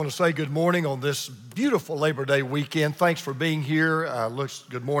I want to say good morning on this beautiful Labor Day weekend. Thanks for being here.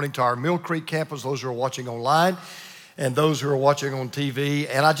 Good morning to our Mill Creek campus, those who are watching online, and those who are watching on TV.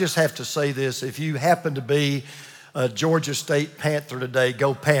 And I just have to say this, if you happen to be a Georgia State Panther today,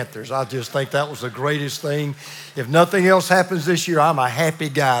 go Panthers. I just think that was the greatest thing. If nothing else happens this year, I'm a happy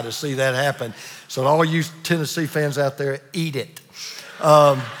guy to see that happen. So to all you Tennessee fans out there, eat it.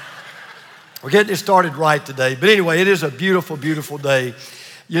 We're getting it started right today. But anyway, it is a beautiful, beautiful day.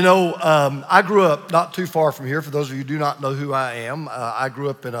 You know, I grew up not too far from here. For those of you who do not know who I am, I grew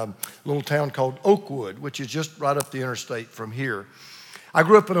up in a little town called Oakwood, which is just right up the interstate from here. I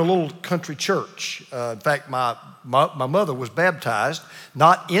grew up in a little country church. In fact, my mother was baptized,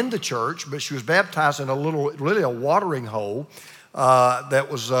 not in the church, but she was baptized in really a watering hole that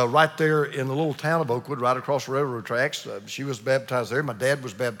was right there in the little town of Oakwood, right across the railroad tracks. She was baptized there. My dad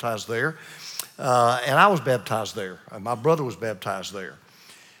was baptized there. And I was baptized there. My brother was baptized there.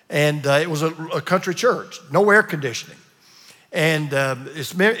 And it was a country church, no air conditioning. And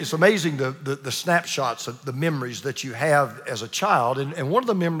it's amazing the snapshots of the memories that you have as a child. And one of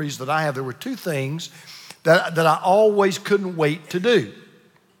the memories that I have, there were two things that I always couldn't wait to do.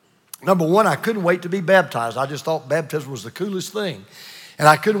 Number one, I couldn't wait to be baptized. I just thought baptism was the coolest thing. And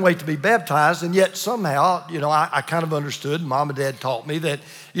I couldn't wait to be baptized, and yet somehow, I kind of understood, Mom and Dad taught me that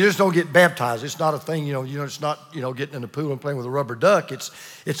you just don't get baptized. It's not a thing, it's not, getting in the pool and playing with a rubber duck. It's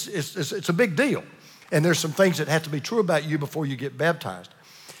a big deal. And there's some things that have to be true about you before you get baptized.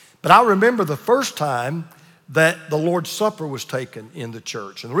 But I remember the first time that the Lord's Supper was taken in the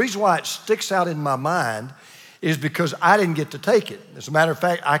church. And the reason why it sticks out in my mind is because I didn't get to take it. As a matter of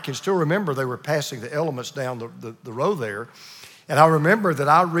fact, I can still remember they were passing the elements down the row there. And I remember that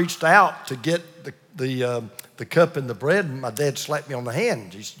I reached out to get the cup and the bread, and my dad slapped me on the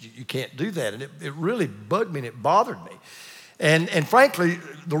hand. He said, "You can't do that." And it really bugged me, and it bothered me. And frankly,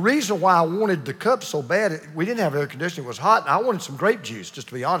 the reason why I wanted the cup so bad, we didn't have air conditioning, it was hot, and I wanted some grape juice, just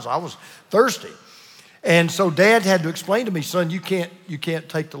to be honest. I was thirsty. And so Dad had to explain to me, "Son, you can't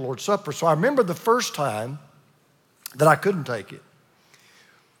take the Lord's Supper." So I remember the first time that I couldn't take it.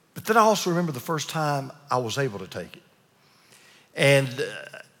 But then I also remember the first time I was able to take it. And,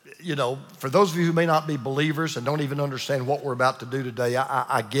 for those of you who may not be believers and don't even understand what we're about to do today,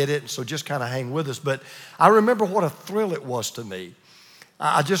 I get it, so just kind of hang with us. But I remember what a thrill it was to me.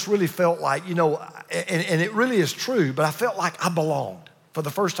 I just really felt like, and it really is true, but I felt like I belonged. For the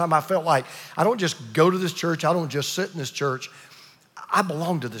first time, I felt like I don't just go to this church, I don't just sit in this church. I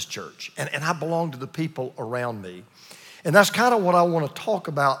belong to this church, and I belong to the people around me. And that's kind of what I want to talk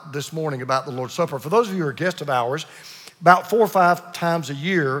about this morning about the Lord's Supper. For those of you who are guests of ours, about 4 or 5 times a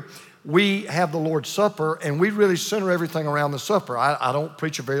year, we have the Lord's Supper, and we really center everything around the supper. I don't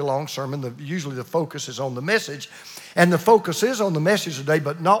preach a very long sermon. Usually the focus is on the message, and the focus is on the message today,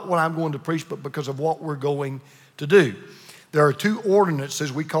 but not what I'm going to preach, but because of what we're going to do. There are 2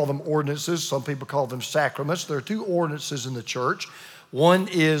 ordinances. We call them ordinances. Some people call them sacraments. There are 2 ordinances in the church. One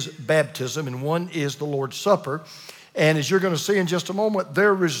is baptism, and one is the Lord's Supper. And as you're going to see in just a moment,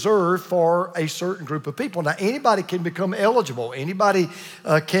 they're reserved for a certain group of people. Now, anybody can become eligible. Anybody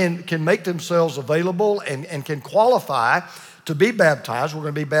can make themselves available and can qualify to be baptized. We're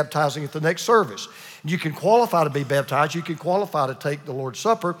going to be baptizing at the next service. You can qualify to be baptized. You can qualify to take the Lord's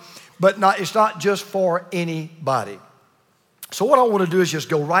Supper, but it's not just for anybody. So what I want to do is just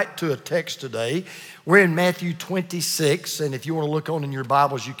go right to a text today. We're in Matthew 26, and if you want to look on in your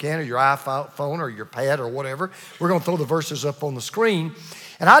Bibles, you can, or your iPhone or your pad or whatever. We're going to throw the verses up on the screen.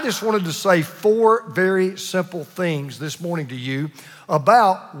 And I just wanted to say 4 very simple things this morning to you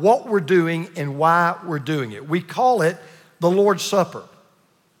about what we're doing and why we're doing it. We call it the Lord's Supper.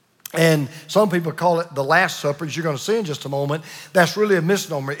 And some people call it the Last Supper, as you're going to see in just a moment. That's really a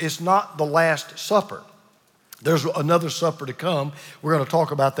misnomer. It's not the Last Supper. There's another supper to come. We're going to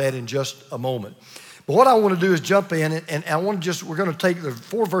talk about that in just a moment. But what I want to do is jump in, and we're going to take the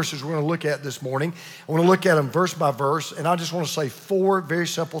 4 verses we're going to look at this morning. I want to look at them verse by verse, and I just want to say 4 very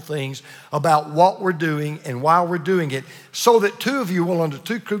simple things about what we're doing and why we're doing it, so that 2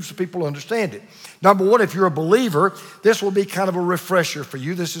 groups of people understand it. Number 1, if you're a believer, this will be kind of a refresher for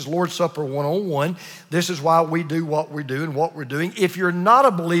you. This is Lord's Supper 101. This is why we do what we do and what we're doing. If you're not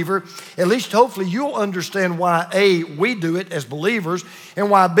a believer, at least hopefully you'll understand why, A, we do it as believers, and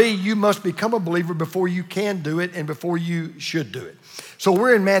why, B, you must become a believer before you can do it and before you should do it. So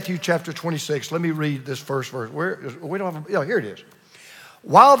we're in Matthew chapter 26. Let me read this first verse. Here it is.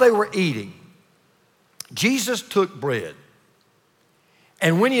 While they were eating, Jesus took bread.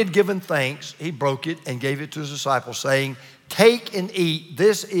 And when he had given thanks, he broke it and gave it to his disciples, saying, "Take and eat,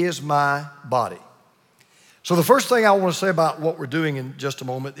 this is my body." So the first thing I want to say about what we're doing in just a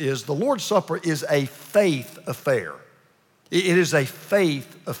moment is the Lord's Supper is a faith affair. It is a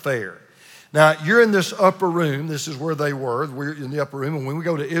faith affair. Now, you're in this upper room. This is where they were. We're in the upper room. And when we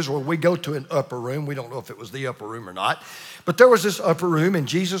go to Israel, we go to an upper room. We don't know if it was the upper room or not. But there was this upper room, and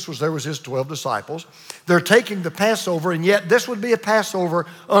Jesus was there with his 12 disciples. They're taking the Passover, and yet this would be a Passover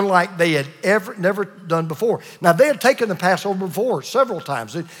unlike they had never done before. Now, they had taken the Passover before several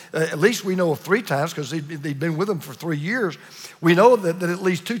times. At least we know of 3 times because they'd been with him for 3 years. We know that at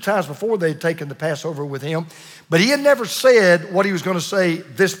least 2 times before they had taken the Passover with him. But he had never said what he was going to say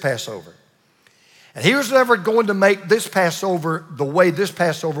this Passover. And he was never going to make this Passover the way this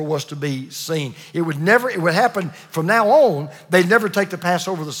Passover was to be seen. It would happen from now on. They'd never take the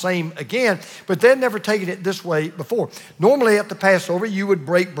Passover the same again, but they'd never taken it this way before. Normally at the Passover, you would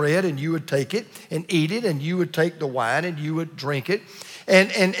break bread and you would take it and eat it, and you would take the wine and you would drink it.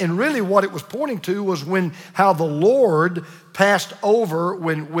 And really what it was pointing to was how the Lord passed over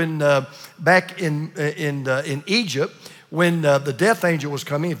when back in Egypt, when the death angel was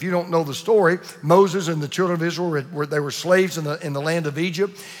coming. If you don't know the story, Moses and the children of Israel were slaves in the land of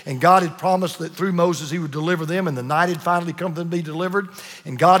Egypt, and God had promised that through Moses he would deliver them, and the night had finally come for them to be delivered.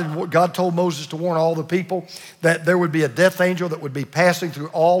 And God told Moses to warn all the people that there would be a death angel that would be passing through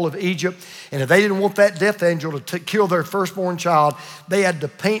all of Egypt, and if they didn't want that death angel to kill their firstborn child, they had to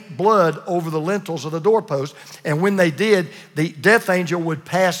paint blood over the lintels of the doorpost, and when they did, the death angel would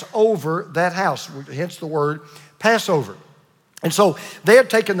pass over that house, hence the word Passover. And so they had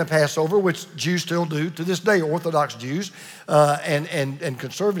taken the Passover, which Jews still do to this day. Orthodox Jews and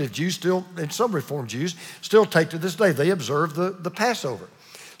conservative Jews still, and some Reformed Jews still take to this day. They observe the Passover.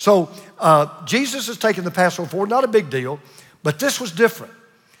 So Jesus has taken the Passover forward, not a big deal, but this was different.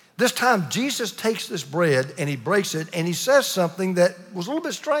 This time Jesus takes this bread and he breaks it and he says something that was a little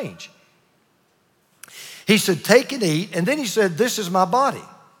bit strange. He said, "Take and eat," and then he said, "This is my body."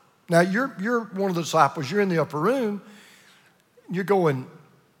 Now, you're one of the disciples. You're in the upper room. You're going,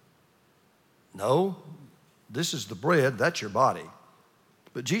 "No, this is the bread. That's your body."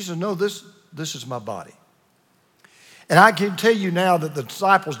 But Jesus, "No, this is my body." And I can tell you now that the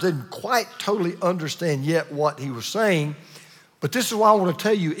disciples didn't quite totally understand yet what he was saying. But this is why I want to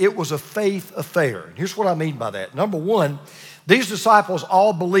tell you it was a faith affair. And here's what I mean by that. Number one, these disciples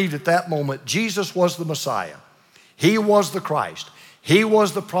all believed at that moment Jesus was the Messiah. He was the Christ. He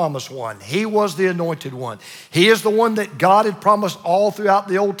was the promised one. He was the anointed one. He is the one that God had promised all throughout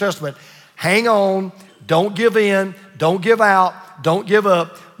the Old Testament. Hang on, don't give in, don't give out, don't give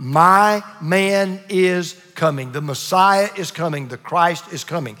up. My man is coming. The Messiah is coming. The Christ is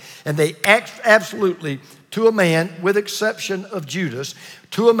coming. And they absolutely, to a man, with exception of Judas,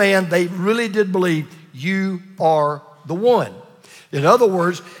 to a man, they really did believe you are the one. In other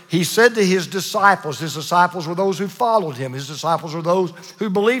words, he said to his disciples were those who followed him. His disciples were those who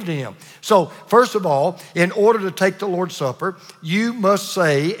believed in him. So, first of all, in order to take the Lord's Supper, you must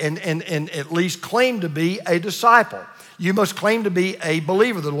say and at least claim to be a disciple. You must claim to be a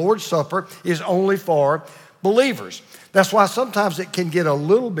believer. The Lord's Supper is only for believers. That's why sometimes it can get a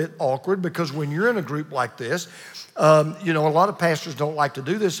little bit awkward, because when you're in a group like this, a lot of pastors don't like to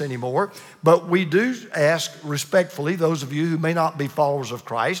do this anymore, but we do ask respectfully those of you who may not be followers of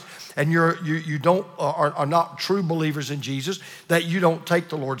Christ and are not true believers in Jesus, that you don't take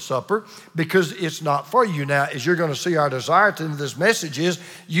the Lord's Supper, because it's not for you. Now, as you're going to see, our desire to this message is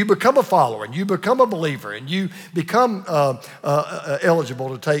you become a follower and you become a believer and you become eligible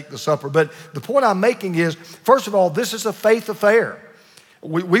to take the supper. But the point I'm making is, first of all, this is a faith affair.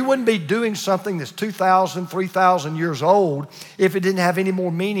 We wouldn't be doing something that's 2,000, 3,000 years old if it didn't have any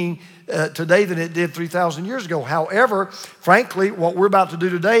more meaning today than it did 3,000 years ago. However, frankly, what we're about to do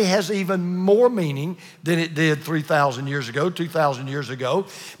today has even more meaning than it did 3,000 years ago, 2,000 years ago,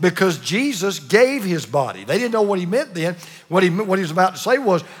 because Jesus gave his body. They didn't know what he meant then. What he was about to say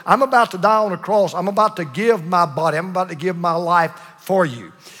was, I'm about to die on a cross. I'm about to give my body. I'm about to give my life for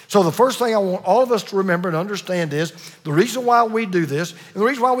you. So the first thing I want all of us to remember and understand is the reason why we do this, and the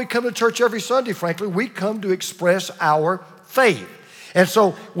reason why we come to church every Sunday, frankly, we come to express our faith. And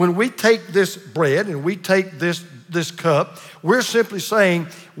so when we take this bread and we take this cup, we're simply saying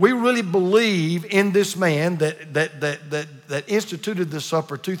we really believe in this man that instituted this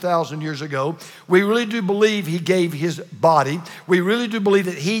supper 2,000 years ago. We really do believe he gave his body. We really do believe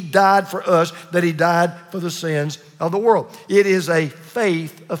that he died for us, that he died for the sins of the world. It is a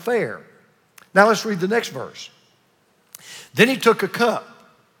faith affair. Now let's read the next verse. Then he took a cup,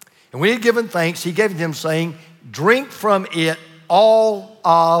 and when he had given thanks, he gave it to them, saying, "Drink from it, all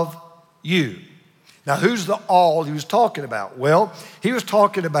of you." Now, who's the all he was talking about? Well, he was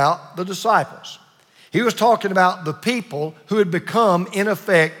talking about the disciples. He was talking about the people who had become, in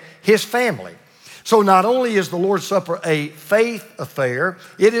effect, his family. So not only is the Lord's Supper a faith affair,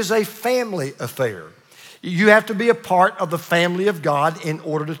 it is a family affair. You have to be a part of the family of God in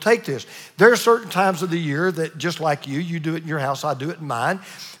order to take this. There are certain times of the year that, just like you do it in your house, I do it in mine.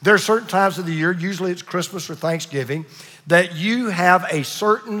 There are certain times of the year, usually it's Christmas or Thanksgiving, that you have a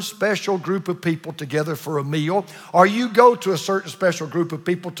certain special group of people together for a meal, or you go to a certain special group of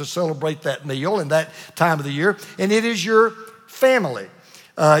people to celebrate that meal in that time of the year, and it is your family.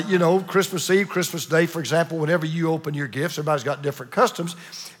 Christmas Eve, Christmas Day, for example, whenever you open your gifts, everybody's got different customs.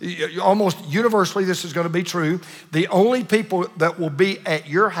 Almost universally, this is going to be true. The only people that will be at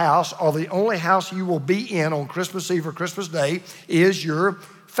your house, or the only house you will be in on Christmas Eve or Christmas Day, is your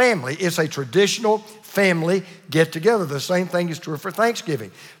family. It's a traditional family get-together. The same thing is true for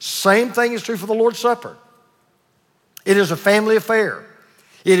Thanksgiving. Same thing is true for the Lord's Supper. It is a family affair.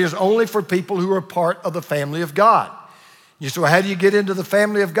 It is only for people who are part of the family of God. You say, well, how do you get into the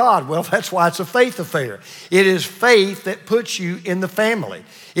family of God? Well, that's why it's a faith affair. It is faith that puts you in the family.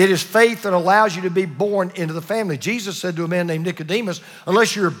 It is faith that allows you to be born into the family. Jesus said to a man named Nicodemus,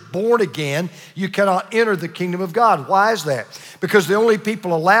 unless you're born again, you cannot enter the kingdom of God. Why is that? Because the only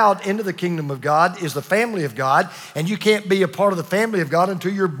people allowed into the kingdom of God is the family of God, and you can't be a part of the family of God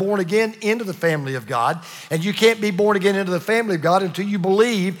until you're born again into the family of God, and you can't be born again into the family of God until you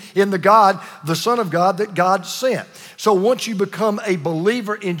believe in the God, the Son of God that God sent. So once you become a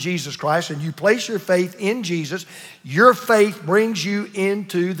believer in Jesus Christ and you place your faith in Jesus, your faith brings you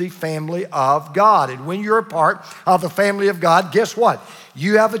into the family of God. And when you're a part of the family of God, guess what?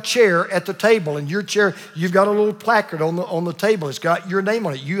 You have a chair at the table, and your chair, you've got a little placard on the table. It's got your name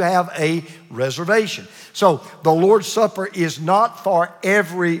on it. You have a reservation. So the Lord's Supper is not for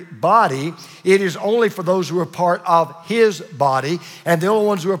everybody. It is only for those who are part of His body, and the only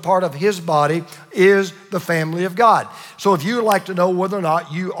ones who are part of His body is the family of God. So if you would like to know whether or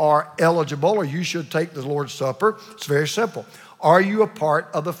not you are eligible or you should take the Lord's Supper, it's very simple. Are you a part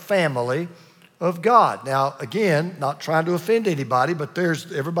of the family of God? Now, again, not trying to offend anybody, but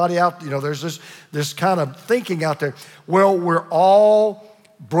there's everybody out, there's this kind of thinking out there. Well, we're all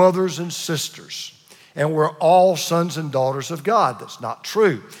brothers and sisters, and we're all sons and daughters of God. That's not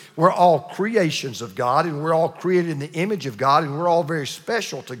true. We're all creations of God, and we're all created in the image of God, and we're all very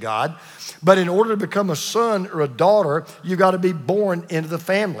special to God. But in order to become a son or a daughter, you've got to be born into the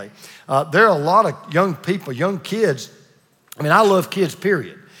family. There are a lot of young people, young kids. I mean, I love kids,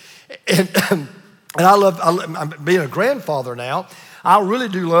 period. And I'm being a grandfather now. I really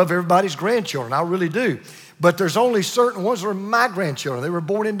do love everybody's grandchildren. I really do. But there's only certain ones that are my grandchildren. They were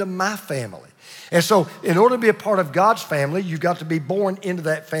born into my family. And so in order to be a part of God's family, you've got to be born into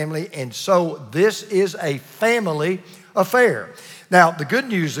that family. And so this is a family affair. Now, the good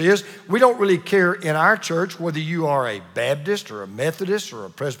news is we don't really care in our church whether you are a Baptist or a Methodist or a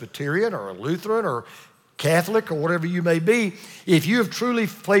Presbyterian or a Lutheran or Catholic or whatever you may be. If you have truly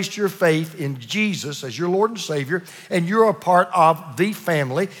placed your faith in Jesus as your Lord and Savior and you're a part of the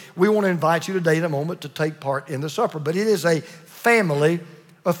family, we want to invite you today in a moment to take part in the supper. But it is a family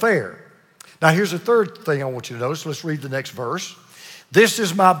affair. Now, here's the third thing I want you to notice. Let's read the next verse. This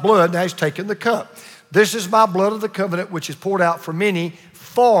is my blood. Now he's taking the cup. This is my blood of the covenant, which is poured out for many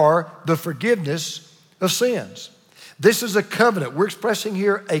for the forgiveness of sins. This is a covenant. We're expressing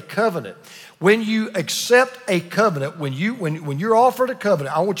here a covenant. When you accept a covenant, when you're offered a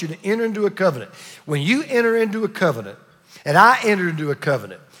covenant, I want you to enter into a covenant. When you enter into a covenant, and I enter into a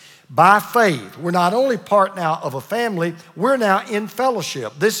covenant, by faith, we're not only part now of a family, we're now in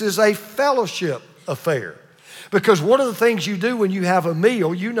fellowship. This is a fellowship affair. Because one of the things you do when you have a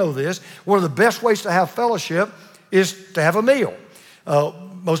meal, you know this, one of the best ways to have fellowship is to have a meal.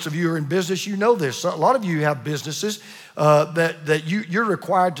 Most of you are in business, you know this. A lot of you have businesses that you're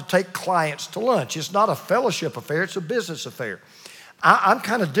required to take clients to lunch. It's not a fellowship affair, it's a business affair. I'm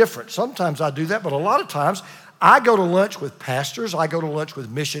kind of different. Sometimes I do that, but a lot of times I go to lunch with pastors, I go to lunch with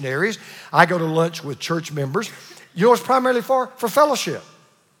missionaries, I go to lunch with church members. You know what it's primarily for? For fellowship.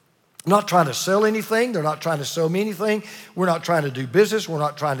 I'm not trying to sell anything. They're not trying to sell me anything. We're not trying to do business. We're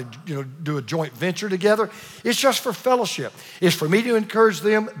not trying to do a joint venture together. It's just for fellowship. It's for me to encourage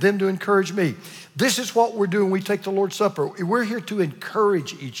them to encourage me. This is what we're doing when we take the Lord's Supper. We're here to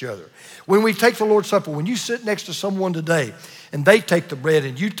encourage each other. When we take the Lord's Supper, when you sit next to someone today and they take the bread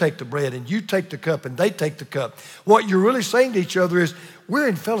and you take the bread and you take the cup and they take the cup, what you're really saying to each other is, we're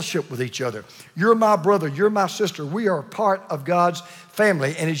in fellowship with each other. You're my brother. You're my sister. We are part of God's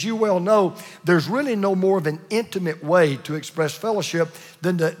family. And as you well know, there's really no more of an intimate way to express fellowship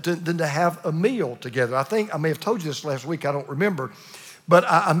than to have a meal together. I think I may have told you this last week. I don't remember. But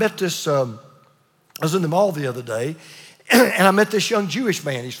I met this I was in the mall the other day, and I met this young Jewish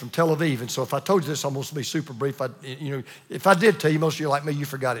man. He's from Tel Aviv. And so if I told you this, I'm going to be super brief. If I did tell you, most of you like me, you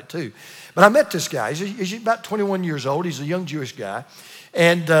forgot it too. But I met this guy. He's about 21 years old. He's a young Jewish guy.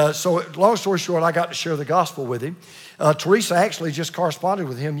 And so long story short, I got to share the gospel with him. Teresa actually just corresponded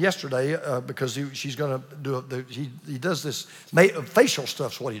with him yesterday because she's going to do, he does this facial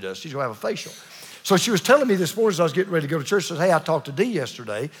stuff's what he does. She's going to have a facial. So she was telling me this morning as I was getting ready to go to church, she says, hey, I talked to Dee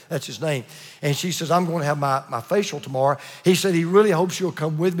yesterday. That's his name. And she says, I'm going to have my facial tomorrow. He said he really hopes you'll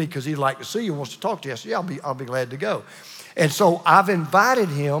come with me because he'd like to see you and wants to talk to you. I said, yeah, I'll be glad to go. And so I've invited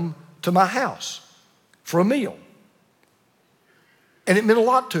him to my house for a meal. And it meant a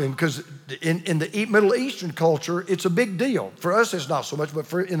lot to him because in the Middle Eastern culture, it's a big deal. For us, it's not so much,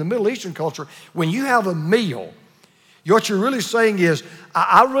 but in the Middle Eastern culture, when you have a meal, what you're really saying is,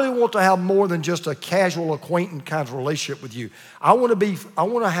 I really want to have more than just a casual acquaintance kind of relationship with you. I want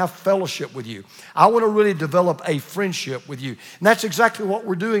to have fellowship with you. I want to really develop a friendship with you. And that's exactly what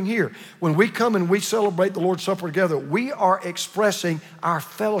we're doing here. When we come and we celebrate the Lord's Supper together, we are expressing our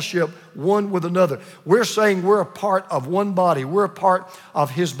fellowship one with another. We're saying we're a part of one body. We're a part of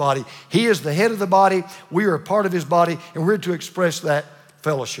His body. He is the head of the body. We are a part of His body, and we're to express that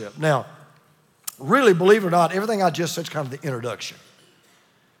fellowship. Now, really, believe it or not, everything I just said is kind of the introduction.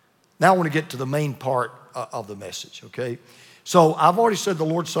 Now I want to get to the main part of the message, okay? So I've already said the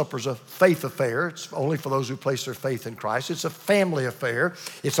Lord's Supper is a faith affair. It's only for those who place their faith in Christ. It's a family affair.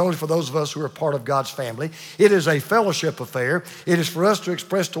 It's only for those of us who are part of God's family. It is a fellowship affair. It is for us to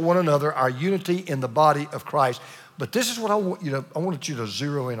express to one another our unity in the body of Christ. But this is what I want you to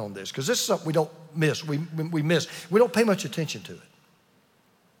zero in on this, because this is something we don't miss. We miss. We don't pay much attention to it.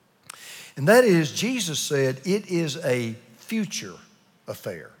 And that is, Jesus said, it is a future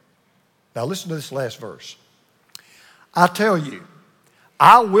affair. Now listen to this last verse. I tell you,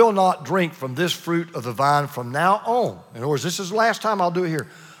 I will not drink from this fruit of the vine from now on. In other words, this is the last time I'll do it here.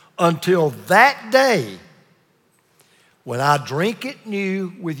 Until that day when I drink it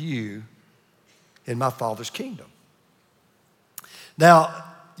new with you in my Father's kingdom. Now,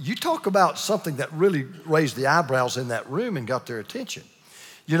 you talk about something that really raised the eyebrows in that room and got their attention.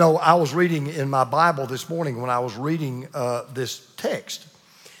 You know, I was reading in my Bible this morning when I was reading this text.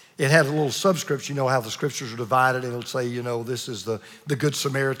 It had a little subscription. You know how the scriptures are divided. It'll say, you know, this is the Good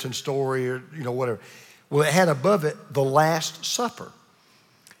Samaritan story or, you know, whatever. Well, it had above it the Last Supper.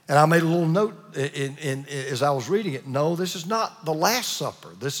 And I made a little note as I was reading it. No, this is not the Last Supper.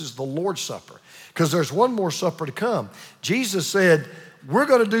 This is the Lord's Supper. Because there's one more supper to come. Jesus said, we're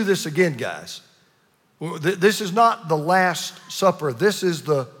going to do this again, guys. This is not the Last Supper. This is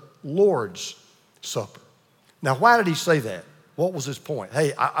the Lord's Supper. Now, why did he say that? What was his point?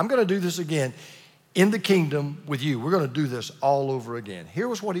 Hey, I'm going to do this again in the kingdom with you. We're going to do this all over again. Here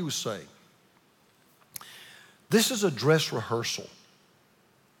was what he was saying. This is a dress rehearsal.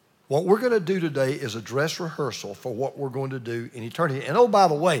 What we're going to do today is a dress rehearsal for what we're going to do in eternity. And oh, by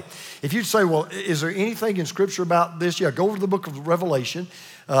the way, if you'd say, well, is there anything in Scripture about this? Yeah, go over to the book of Revelation.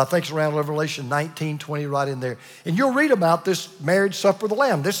 I think it's around Revelation 19, 20, right in there. And you'll read about this marriage supper of the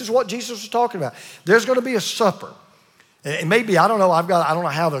Lamb. This is what Jesus was talking about. There's going to be a supper. And maybe, I don't know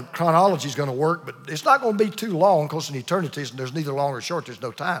how the chronology is going to work, but it's not going to be too long, because in eternity, there's neither long or short, there's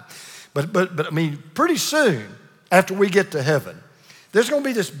no time. But I mean, pretty soon, after we get to heaven, there's going to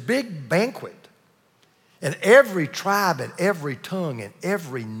be this big banquet. And every tribe and every tongue and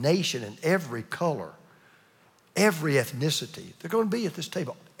every nation and every color, every ethnicity, they're going to be at this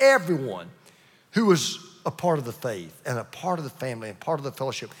table. Everyone who is a part of the faith and a part of the family and part of the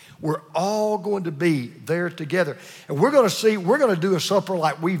fellowship, we're all going to be there together. And we're going to do a supper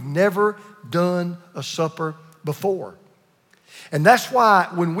like we've never done a supper before. And that's why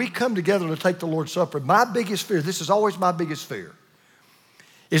when we come together to take the Lord's Supper, my biggest fear, this is always my biggest fear,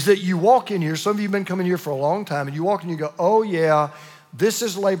 is that you walk in here, some of you have been coming here for a long time, and you walk in and you go, oh yeah, this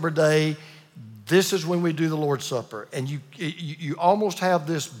is Labor Day, this is when we do the Lord's Supper. And you almost have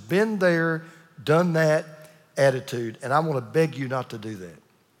this been there, done that attitude, and I want to beg you not to do that.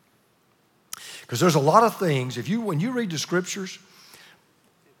 Because there's a lot of things, when you read the Scriptures,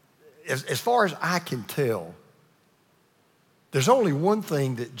 as far as I can tell, there's only one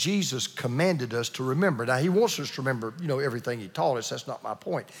thing that Jesus commanded us to remember. Now, he wants us to remember, everything he taught us. That's not my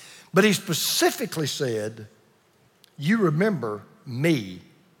point. But he specifically said, you remember me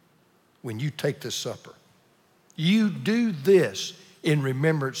when you take this supper. You do this in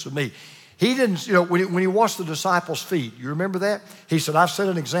remembrance of me. He didn't, when he washed the disciples' feet, you remember that? He said, I've set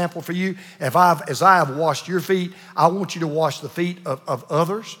an example for you. As I have washed your feet, I want you to wash the feet of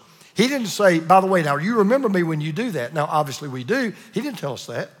others. He didn't say, by the way, now you remember me when you do that. Now, obviously we do. He didn't tell us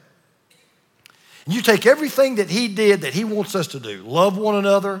that. You take everything that he did that he wants us to do. Love one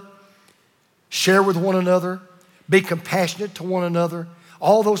another, share with one another, be compassionate to one another,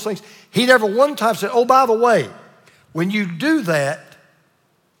 all those things. He never one time said, oh, by the way, when you do that,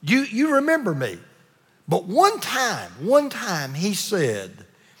 you remember me. But one time he said,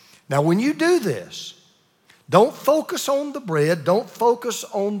 now when you do this, don't focus on the bread, don't focus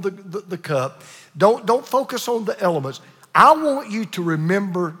on the cup, don't focus on the elements. I want you to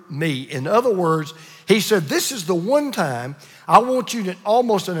remember me. In other words, he said, this is the one time I want you to,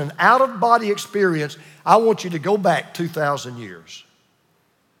 almost in an out-of-body experience, I want you to go back 2,000 years.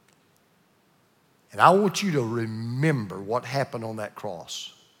 And I want you to remember what happened on that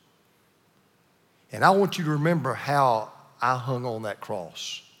cross. And I want you to remember how I hung on that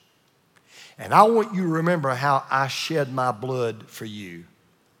cross. And I want you to remember how I shed my blood for you.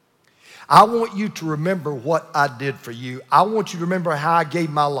 I want you to remember what I did for you. I want you to remember how I gave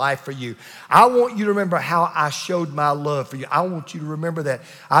my life for you. I want you to remember how I showed my love for you. I want you to remember that.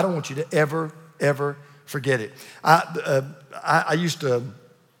 I don't want you to ever forget it. I used to,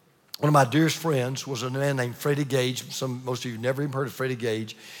 one of my dearest friends was a man named Freddie Gage. Most of you never even heard of Freddie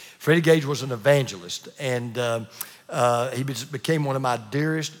Gage. Freddie Gage was an evangelist, and he became one of my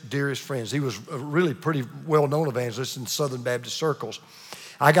dearest friends. He was a really pretty well-known evangelist in Southern Baptist circles.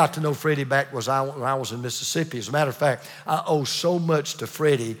 I got to know Freddie back when I was in Mississippi. As a matter of fact, I owe so much to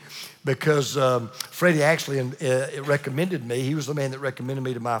Freddie because Freddie actually recommended me. He was the man that recommended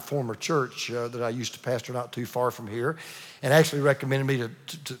me to my former church that I used to pastor not too far from here, and actually recommended me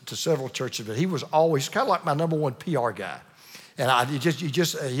to several churches. But he was always kind of like my number one PR guy. And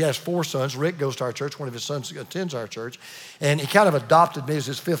he has 4 sons. Rick goes to our church. One of his sons attends our church. And he kind of adopted me as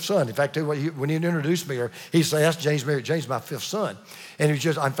his 5th son. In fact, when he introduced me, he said, that's James Merritt. James is my 5th son. And he was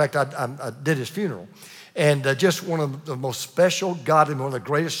just, in fact, I did his funeral. And just one of the most special, godly, one of the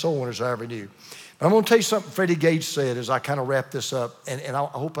greatest soul winners I ever knew. But I'm going to tell you something Freddie Gage said as I kind of wrap this up. And I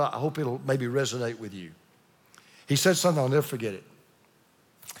hope it'll maybe resonate with you. He said something, I'll never forget it.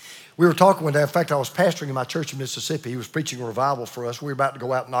 We were talking one day. In fact, I was pastoring in my church in Mississippi. He was preaching a revival for us. We were about to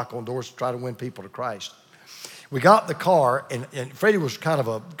go out and knock on doors to try to win people to Christ. We got in the car, and Freddie was kind of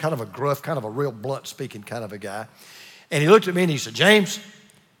a gruff, kind of a real blunt speaking kind of a guy. And he looked at me and he said, James,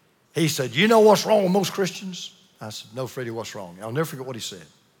 he said, you know what's wrong with most Christians? I said, no, Freddie, what's wrong? I'll never forget what he said.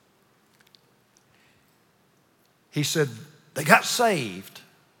 He said, they got saved,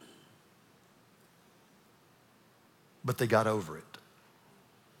 but they got over it.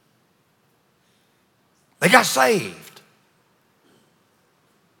 They got saved,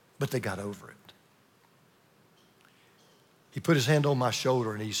 but they got over it. He put his hand on my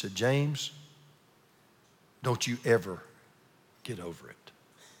shoulder and he said, James, don't you ever get over it.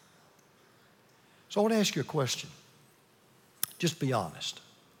 So I want to ask you a question. Just be honest.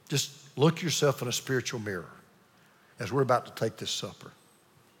 Just look yourself in a spiritual mirror as we're about to take this supper.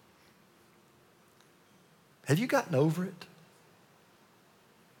 Have you gotten over it?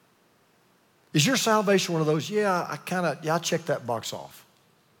 Is your salvation one of those, I checked that box off.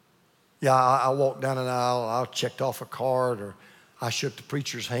 Yeah, I walked down an aisle, I checked off a card, or I shook the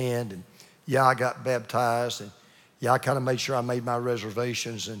preacher's hand, and yeah, I got baptized, and yeah, I kind of made sure I made my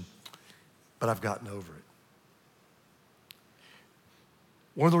reservations, but I've gotten over it.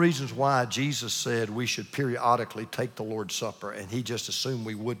 One of the reasons why Jesus said we should periodically take the Lord's Supper, and he just assumed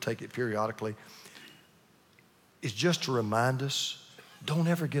we would take it periodically, is just to remind us, don't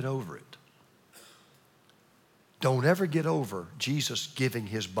ever get over it. Don't ever get over Jesus giving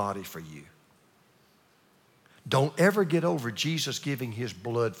his body for you. Don't ever get over Jesus giving his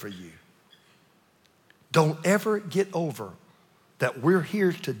blood for you. Don't ever get over that we're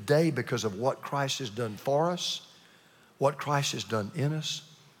here today because of what Christ has done for us, what Christ has done in us,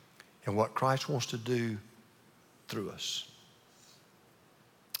 and what Christ wants to do through us.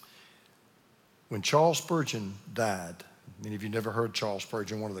 When Charles Spurgeon died, many of you never heard Charles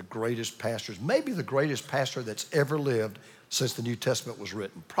Spurgeon, one of the greatest pastors, maybe the greatest pastor that's ever lived since the New Testament was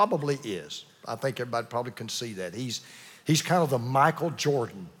written. Probably is. I think everybody probably can see that. He's kind of the Michael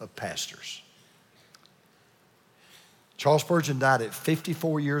Jordan of pastors. Charles Spurgeon died at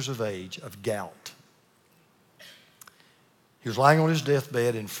 54 years of age of gout. He was lying on his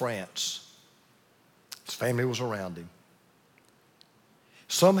deathbed in France. His family was around him.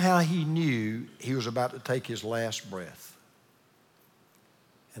 Somehow he knew he was about to take his last breath.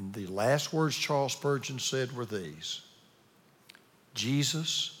 And the last words Charles Spurgeon said were these: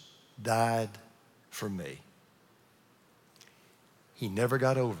 Jesus died for me. He never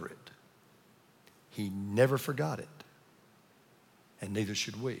got over it. He never forgot it. And neither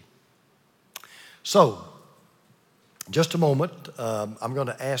should we. So, Just a moment, I'm going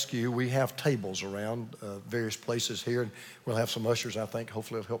to ask you, we have tables around various places here, and we'll have some ushers, I think,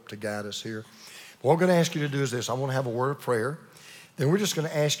 hopefully will help to guide us here. But what I'm going to ask you to do is this. I want to have a word of prayer. Then we're just going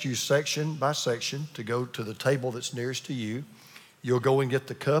to ask you section by section to go to the table that's nearest to you. You'll go and get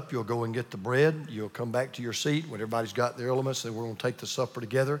the cup. You'll go and get the bread. You'll come back to your seat when everybody's got their elements, and we're going to take the supper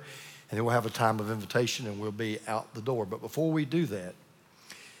together, and then we'll have a time of invitation, and we'll be out the door. But before we do that,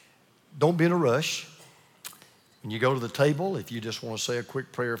 don't be in a rush. When you go to the table, if you just want to say a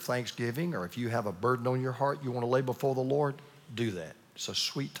quick prayer of thanksgiving, or if you have a burden on your heart you want to lay before the Lord, do that. It's a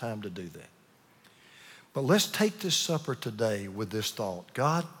sweet time to do that. But let's take this supper today with this thought.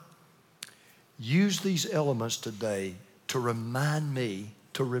 God, use these elements today to remind me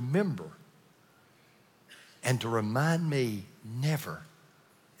to remember and to remind me never,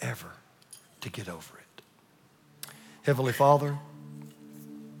 ever to get over it. Heavenly Father,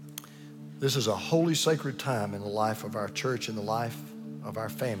 this is a holy, sacred time in the life of our church and the life of our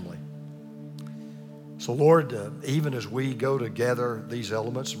family. So, Lord, even as we go to gather these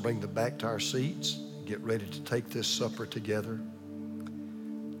elements and bring them back to our seats, get ready to take this supper together,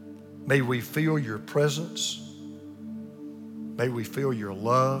 may we feel your presence. May we feel your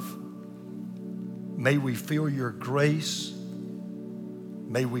love. May we feel your grace.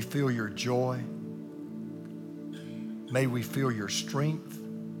 May we feel your joy. May we feel your strength.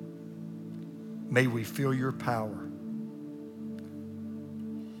 May we feel your power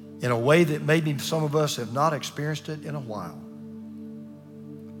in a way that maybe some of us have not experienced it in a while.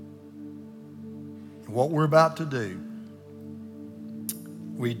 And what we're about to do,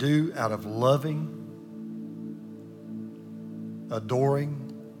 we do out of loving,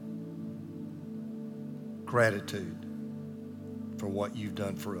 adoring gratitude for what you've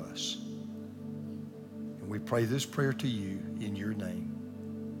done for us. And we pray this prayer to you in your name.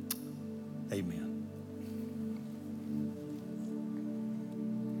 Amen.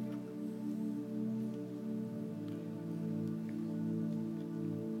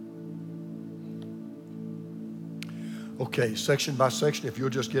 Okay, section by section, if you'll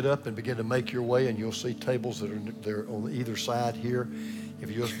just get up and begin to make your way, and you'll see tables that are there on either side here.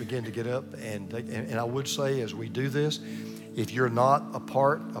 If you just begin to get up, and I would say as we do this, if you're not a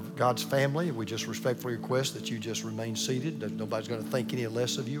part of God's family, we just respectfully request that you just remain seated. Nobody's going to think any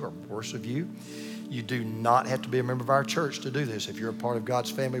less of you or worse of you. You do not have to be a member of our church to do this. If you're a part of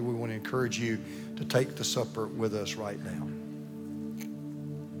God's family, we want to encourage you to take the supper with us right now.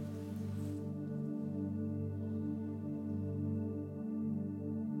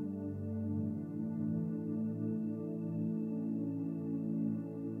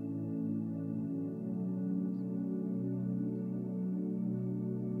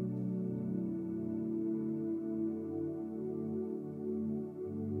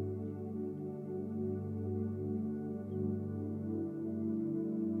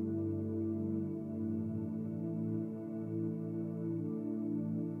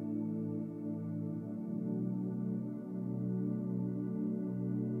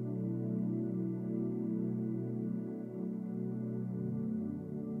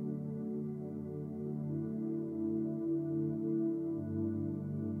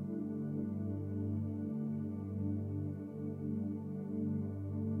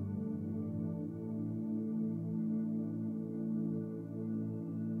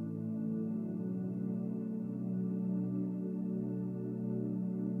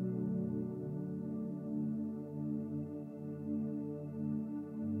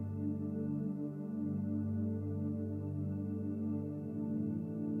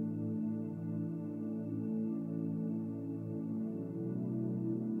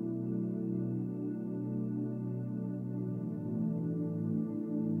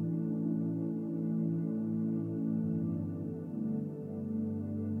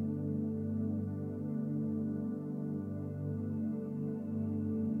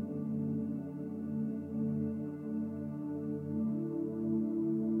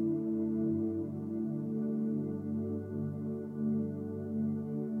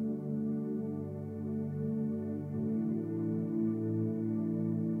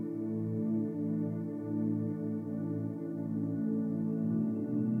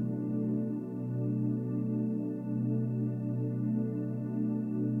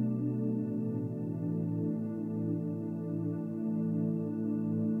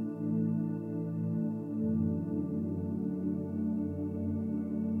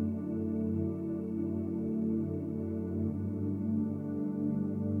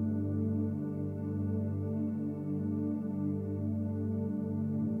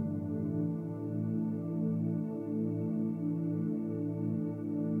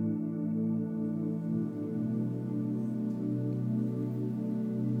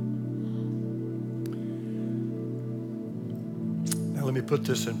 put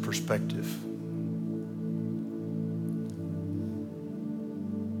this in perspective.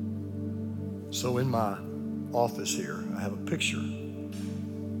 So in my office here, I have a picture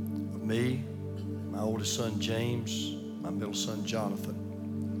of me, my oldest son, James, my middle son, Jonathan,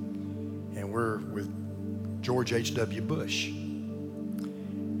 and we're with George H.W. Bush.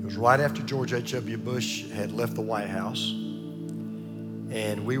 It was right after George H.W. Bush had left the White House,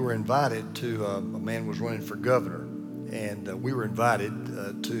 and we were invited to, a man was running for governor, and we were invited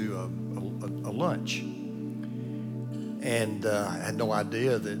to a lunch. And I had no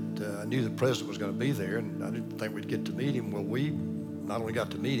idea that I knew the president was going to be there, and I didn't think we'd get to meet him. Well, we not only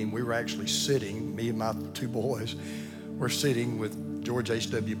got to meet him, we were actually sitting, me and my two boys, were sitting with George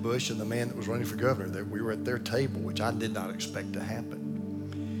H.W. Bush and the man that was running for governor. We were at their table, which I did not expect to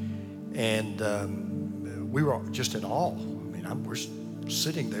happen. And we were just in awe. I mean, we're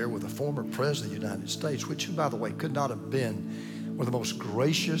sitting there with a former president of the United States, which, by the way, could not have been one of the most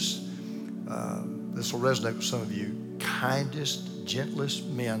gracious, this will resonate with some of you, kindest, gentlest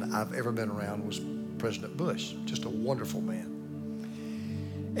men I've ever been around was President Bush. Just a wonderful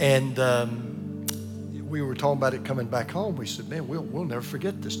man. And we were talking about it coming back home. We said, man, we'll never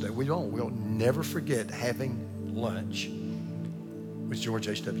forget this day. We'll never forget having lunch with George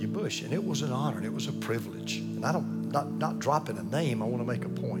H.W. Bush. And it was an honor and it was a privilege. And not dropping a name, I want to make a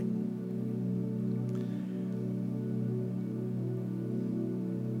point.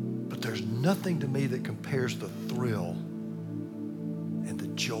 But there's nothing to me that compares the thrill and the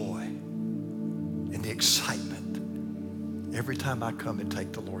joy and the excitement every time I come and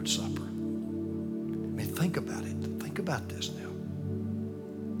take the Lord's Supper. I mean, think about it. Think about this now.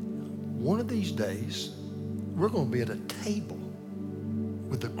 One of these days, we're going to be at a table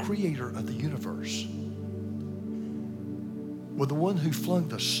with the creator of the universe, with the one who flung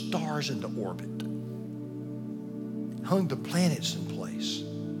the stars into orbit, hung the planets in place,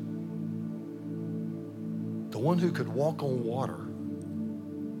 the one who could walk on water,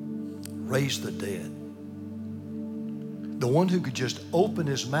 raise the dead, the one who could just open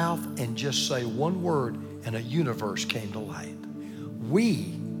his mouth and just say one word and a universe came to light.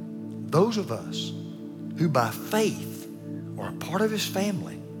 We, those of us who by faith are a part of his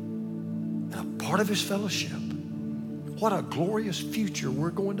family and a part of his fellowship, what a glorious future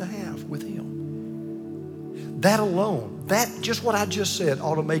we're going to have with him. That alone, that just what I just said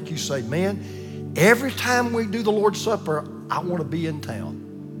ought to make you say, man, every time we do the Lord's Supper, I want to be in town.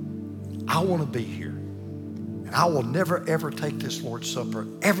 I want to be here. And I will never, ever take this Lord's Supper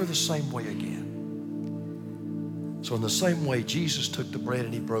ever the same way again. So in the same way, Jesus took the bread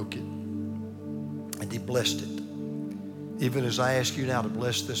and he broke it and he blessed it. Even as I ask you now to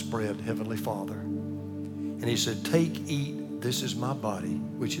bless this bread, Heavenly Father. And he said, take, eat, this is my body,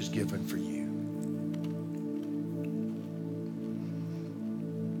 which is given for you.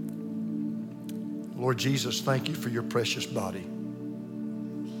 Lord Jesus, thank you for your precious body.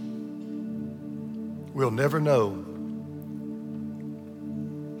 We'll never know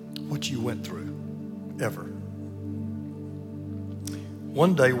what you went through, ever.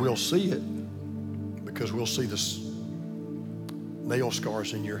 One day we'll see it because we'll see the nail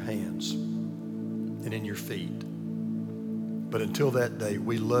scars in your hands and in your feet. But until that day,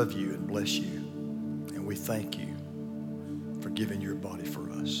 we love you and bless you, and we thank you for giving your body for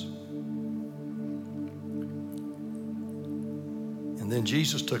us. And then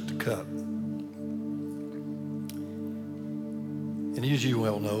Jesus took the cup. And as you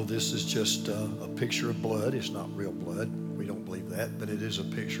well know, this is just a picture of blood. It's not real blood. We don't believe that, but it is a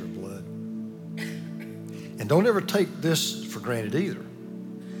picture of blood. And don't ever take this for granted either.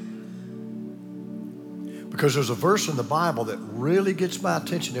 Because there's a verse in the Bible that really gets my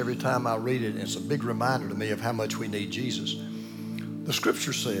attention every time I read it, and it's a big reminder to me of how much we need Jesus. The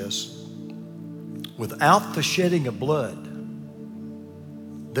scripture says, without the shedding of blood,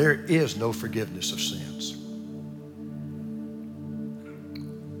 there is no forgiveness of sins.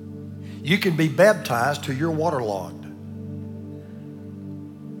 You can be baptized till you're waterlogged.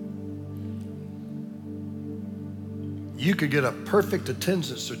 You could get a perfect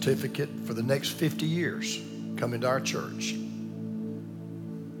attendance certificate for the next 50 years coming to our church.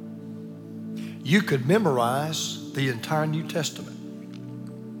 You could memorize the entire New Testament.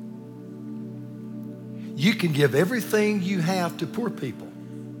 You can give everything you have to poor people.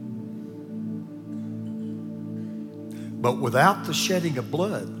 But without the shedding of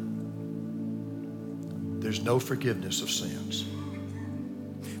blood, there's no forgiveness of sins.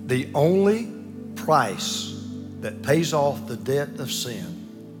 The only price that pays off the debt of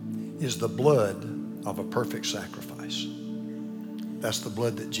sin is the blood of a perfect sacrifice. That's the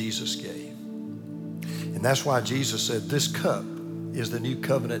blood that Jesus gave. And that's why Jesus said, this cup is the new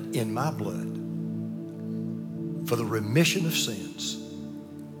covenant in my blood for the remission of sins.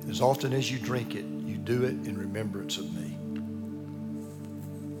 As often as you drink it, you do it in remembrance of me.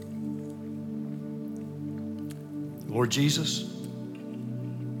 Lord Jesus,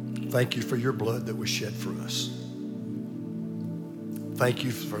 thank you for your blood that was shed for us. Thank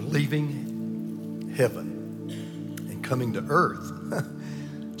you for leaving heaven and coming to earth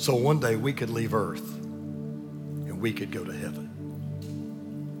so one day we could leave earth and we could go to heaven.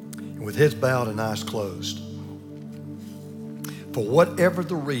 And with heads bowed and eyes closed, for whatever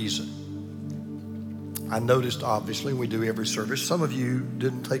the reason, I noticed obviously we do every service, some of you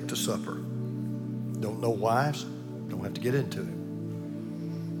didn't take the supper. Don't know why, don't have to get into it.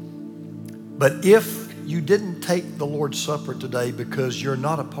 But if you didn't take the Lord's Supper today because you're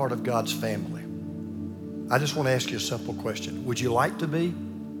not a part of God's family, I just want to ask you a simple question. Would you like to be?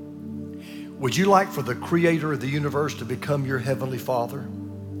 Would you like for the creator of the universe to become your heavenly Father?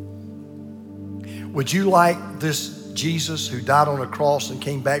 Would you like this Jesus who died on a cross and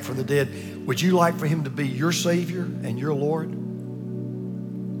came back from the dead, would you like for him to be your Savior and your Lord?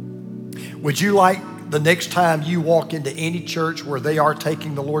 Would you like the next time you walk into any church where they are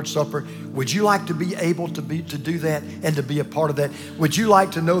taking the Lord's Supper, would you like to be able to do that and to be a part of that? Would you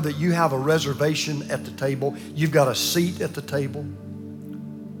like to know that you have a reservation at the table? You've got a seat at the table?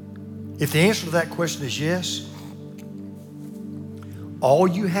 If the answer to that question is yes, all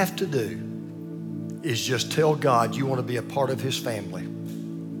you have to do is just tell God you want to be a part of his family.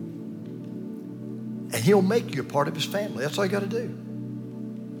 And he'll make you a part of his family. That's all you got to do.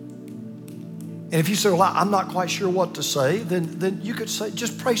 And if you say, well, I'm not quite sure what to say, then you could say,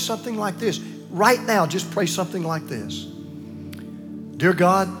 just pray something like this. Right now, just pray something like this. Dear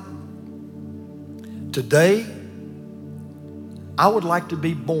God, today, I would like to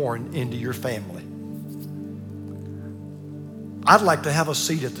be born into your family. I'd like to have a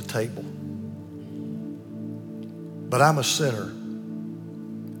seat at the table. But I'm a sinner.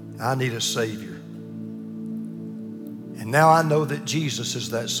 I need a Savior. And now I know that Jesus is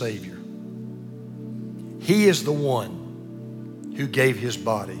that Savior. He is the one who gave his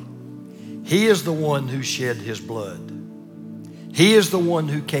body. He is the one who shed his blood. He is the one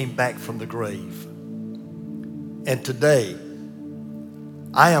who came back from the grave. And today,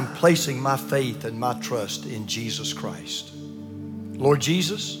 I am placing my faith and my trust in Jesus Christ. Lord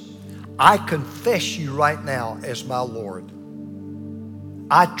Jesus, I confess you right now as my Lord.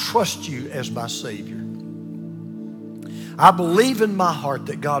 I trust you as my Savior. I believe in my heart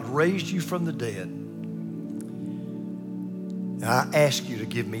that God raised you from the dead. And I ask you to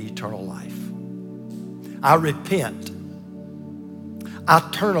give me eternal life. I repent. I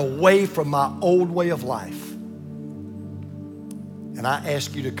turn away from my old way of life. And I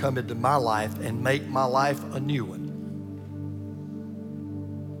ask you to come into my life and make my life a new one.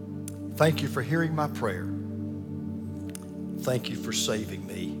 Thank you for hearing my prayer. Thank you for saving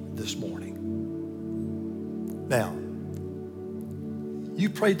me this morning. Now,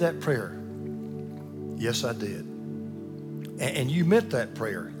 you prayed that prayer. Yes, I did. And you meant that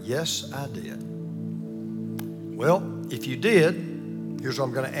prayer. Yes, I did. Well, if you did, here's what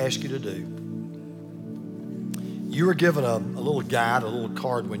I'm going to ask you to do. You were given a little guide, a little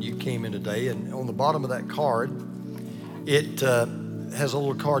card when you came in today, and on the bottom of that card, it has a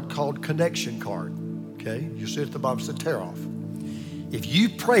little card called Connection Card. Okay? You see at the bottom, it's a tear off. If you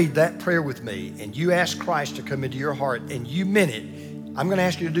prayed that prayer with me and you asked Christ to come into your heart and you meant it, I'm going to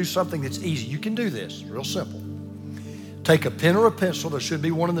ask you to do something that's easy. You can do this, real simple. Take a pen or a pencil. There should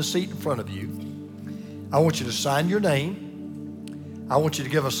be one in the seat in front of you. I want you to sign your name. I want you to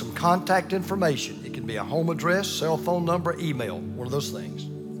give us some contact information. It can be a home address, cell phone number, email, one of those things.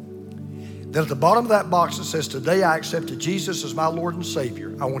 Then at the bottom of that box it says, today I accepted Jesus as my Lord and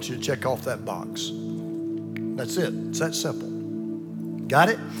Savior. I want you to check off that box. That's it. It's that simple. Got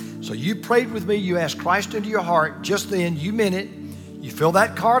it? So you prayed with me. You asked Christ into your heart. Just then, you meant it. You fill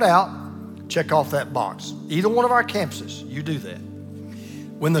that card out. Check off that box. Either one of our campuses, you do that.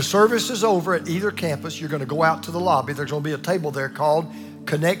 When the service is over at either campus, you're going to go out to the lobby. There's going to be a table there called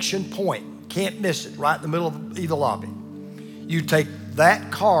Connection Point. Can't miss it, right in the middle of either lobby. You take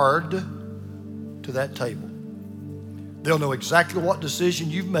that card to that table. They'll know exactly what decision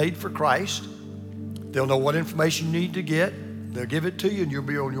you've made for Christ. They'll know what information you need to get. They'll give it to you, and you'll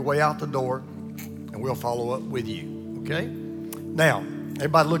be on your way out the door, and we'll follow up with you, okay? Now,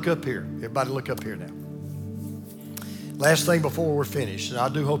 everybody look up here. Everybody look up here now. Last thing before we're finished, and I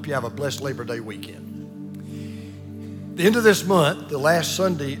do hope you have a blessed Labor Day weekend. The end of this month, the last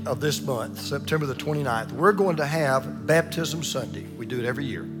Sunday of this month, September the 29th, we're going to have Baptism Sunday. We do it every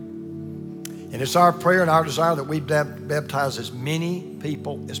year. And it's our prayer and our desire that we baptize as many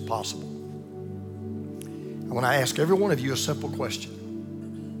people as possible. I want to ask every one of you a simple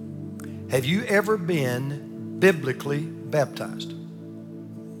question. Have you ever been biblically baptized?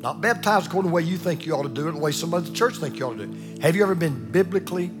 Not baptized according to the way you think you ought to do it, the way somebody at the church think you ought to do it. Have you ever been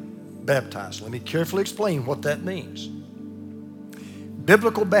biblically baptized? Let me carefully explain what that means.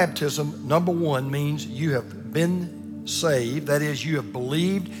 Biblical baptism, number one, means you have been saved. That is, you have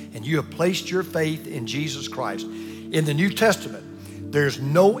believed and you have placed your faith in Jesus Christ. In the New Testament, there's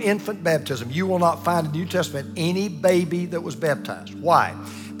no infant baptism. You will not find in the New Testament any baby that was baptized. Why?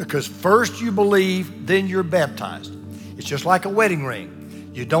 Because first you believe, then you're baptized. It's just like a wedding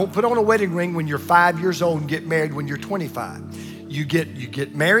ring. You don't put on a wedding ring when you're 5 years old and get married when you're 25. You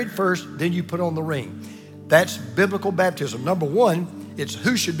get married first, then you put on the ring. That's biblical baptism. Number one, it's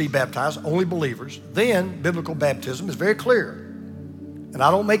who should be baptized, only believers. Then biblical baptism is very clear. And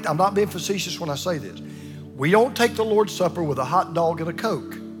I'm not being facetious when I say this. We don't take the Lord's Supper with a hot dog and a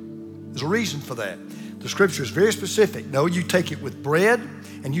Coke. There's a reason for that. The scripture is very specific. No, you take it with bread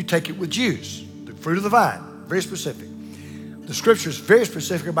and you take it with juice, the fruit of the vine. Very specific. The scripture is very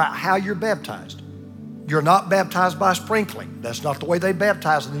specific about how you're baptized. You're not baptized by sprinkling. That's not the way they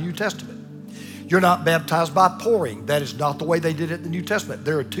baptize in the New Testament. You're not baptized by pouring. That is not the way they did it in the New Testament.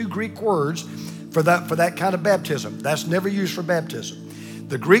 There are two Greek words for that kind of baptism. That's never used for baptism.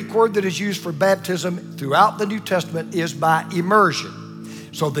 The Greek word that is used for baptism throughout the New Testament is by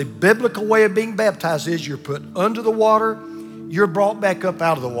immersion. So the biblical way of being baptized is you're put under the water, you're brought back up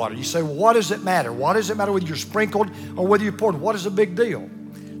out of the water. You say, well, what does it matter? Why does it matter whether you're sprinkled or whether you're poured? What is the big deal?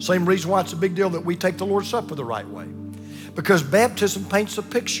 Same reason why it's a big deal that we take the Lord's Supper the right way. Because baptism paints a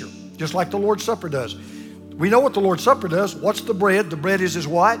picture, just like the Lord's Supper does. We know what the Lord's Supper does. What's the bread? The bread is his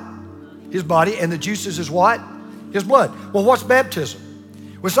what? His body. And the juice is his what? His blood. Well, what's baptism?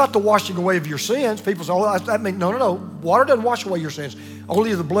 Well, it's not the washing away of your sins. People say, oh, that means, no. Water doesn't wash away your sins.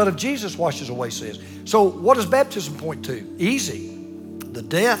 Only the blood of Jesus washes away sins. So what does baptism point to? Easy. The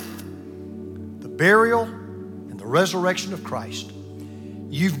death, the burial, and the resurrection of Christ.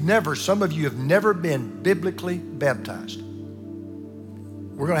 Some of you have never been biblically baptized.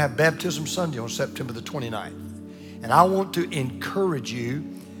 We're going to have Baptism Sunday on September the 29th. And I want to encourage you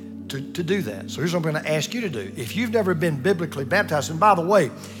to do that. So here's what I'm going to ask you to do. If you've never been biblically baptized, and by the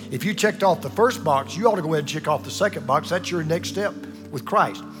way, if you checked off the first box, you ought to go ahead and check off the second box. That's your next step with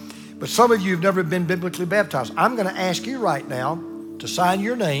Christ. But some of you have never been biblically baptized. I'm going to ask you right now to sign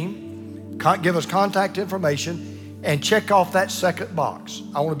your name, give us contact information, and check off that second box.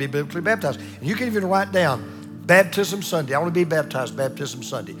 I want to be biblically baptized. And you can even write down Baptism Sunday. I want to be baptized Baptism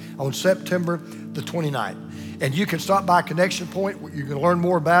Sunday on September the 29th. And you can stop by Connection Point. You can learn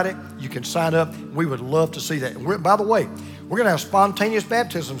more about it. You can sign up. We would love to see that. And by the way, we're going to have spontaneous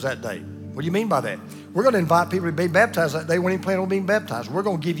baptisms that day. What do you mean by that? We're going to invite people to be baptized that day when you plan on being baptized. We're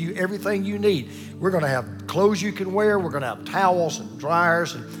going to give you everything you need. We're going to have clothes you can wear. We're going to have towels and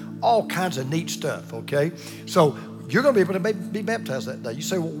dryers and all kinds of neat stuff, okay? So you're going to be able to be baptized that day. You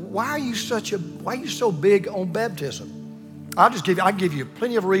say, well, why are you so big on baptism? I can give you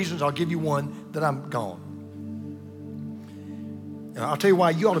plenty of reasons. I'll give you one that I'm gone. And I'll tell you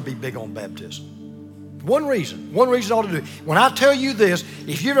why you ought to be big on baptism. One reason you ought to do it. When I tell you this,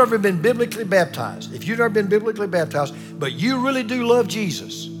 if you've ever been biblically baptized, but you really do love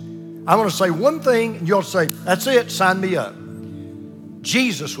Jesus, I'm going to say one thing, and you ought to say, that's it, sign me up.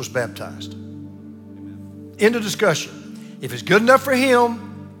 Jesus was baptized. End of discussion. If it's good enough for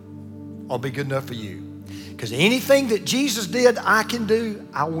him, I'll be good enough for you. Because anything that Jesus did, I can do,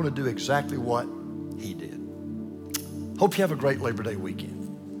 I want to do exactly what he did. Hope you have a great Labor Day weekend.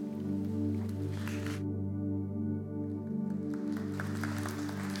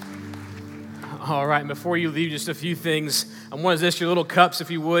 All right, and before you leave, just a few things. One is this, your little cups,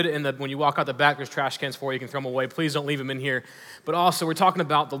 if you would, and when you walk out the back, there's trash cans for you. You can throw them away. Please don't leave them in here. But also, we're talking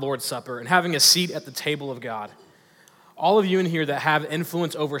about the Lord's Supper and having a seat at the table of God. All of you in here that have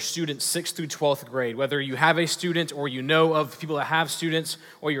influence over students 6th through 12th grade, whether you have a student or you know of people that have students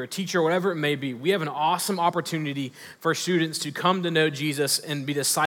or you're a teacher, whatever it may be, we have an awesome opportunity for students to come to know Jesus and be disciples